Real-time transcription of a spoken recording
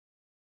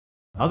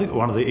I think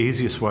one of the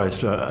easiest ways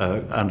to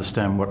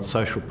understand what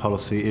social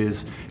policy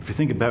is, if you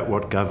think about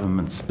what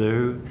governments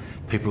do,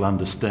 people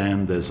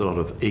understand there's a lot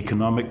of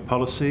economic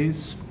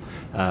policies,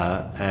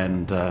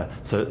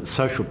 so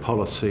social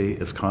policy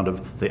is kind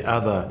of the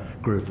other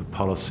group of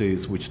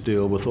policies which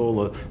deal with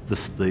all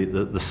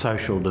the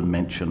social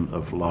dimension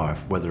of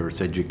life, whether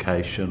it's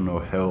education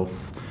or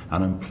health,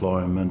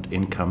 unemployment,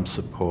 income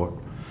support.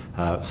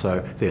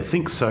 So they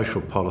think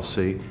social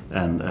policy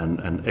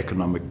and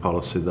economic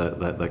policy,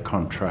 they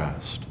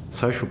contrast.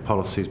 Social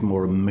policy is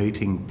more a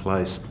meeting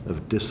place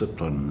of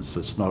disciplines.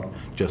 It's not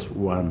just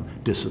one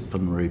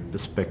disciplinary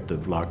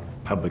perspective like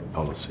public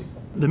policy.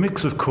 The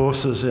mix of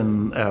courses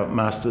in our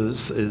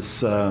masters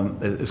is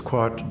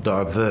quite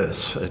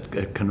diverse.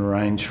 It can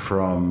range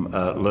from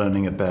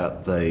learning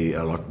about the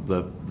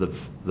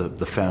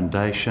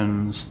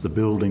foundations, the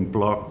building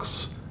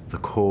blocks, the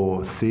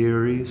core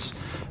theories,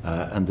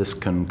 and this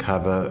can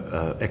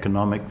cover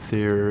economic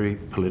theory,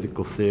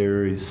 political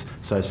theories,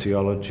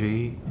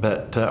 sociology.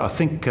 But I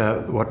think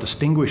what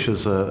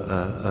distinguishes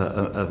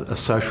a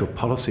social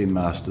policy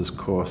master's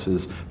course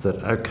is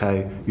that,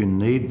 okay, you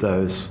need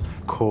those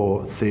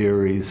core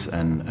theories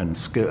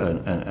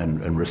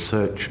and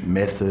research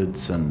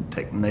methods and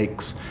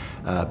techniques,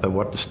 but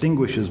what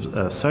distinguishes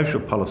social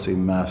policy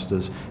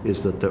masters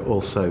is that they're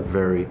also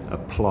very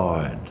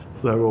applied.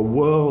 There are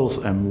worlds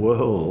and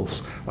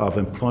worlds of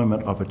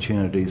employment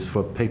opportunities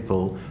for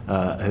people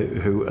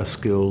who are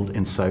skilled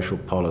in social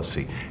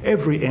policy.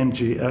 Every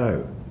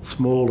NGO,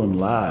 small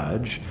and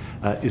large,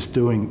 is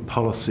doing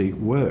policy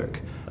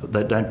work.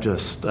 They don't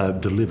just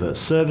deliver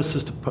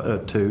services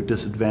to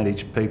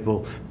disadvantaged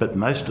people, but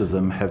most of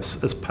them have,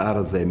 as part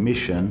of their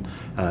mission,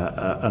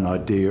 an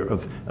idea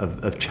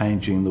of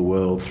changing the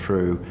world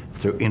through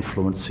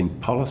influencing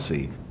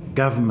policy.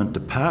 Government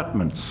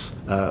departments,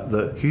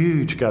 the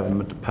huge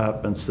government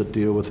departments that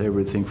deal with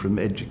everything from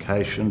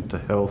education to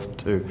health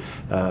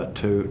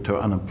to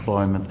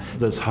unemployment.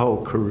 There's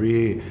whole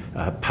career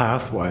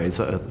pathways.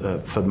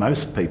 For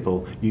most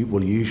people, you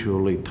will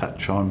usually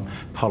touch on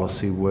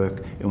policy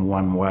work in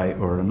one way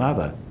or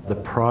another. The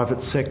private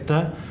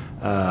sector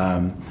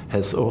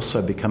has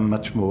also become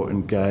much more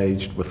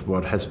engaged with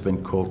what has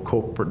been called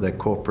their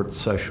corporate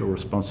social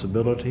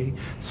responsibility.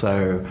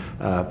 So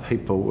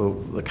people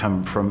will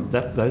come from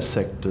those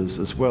sectors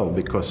as well,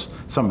 because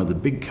some of the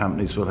big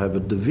companies will have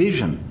a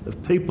division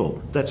of people.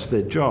 That's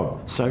their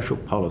job: social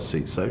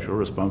policy, social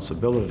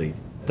responsibility.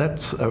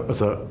 That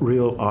was a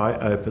real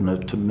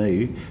eye-opener to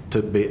me,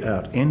 to be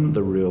out in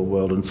the real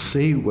world and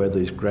see where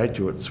these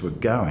graduates were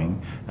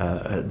going,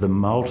 the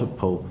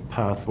multiple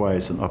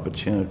pathways and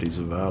opportunities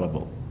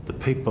available. The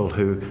people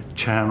who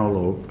channel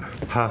or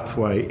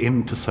pathway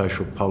into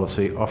social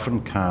policy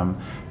often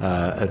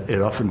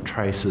it often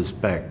traces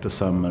back to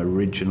some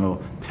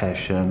original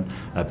passion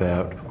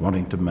about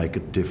wanting to make a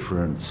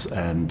difference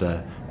and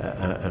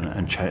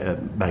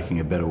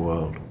making a better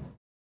world.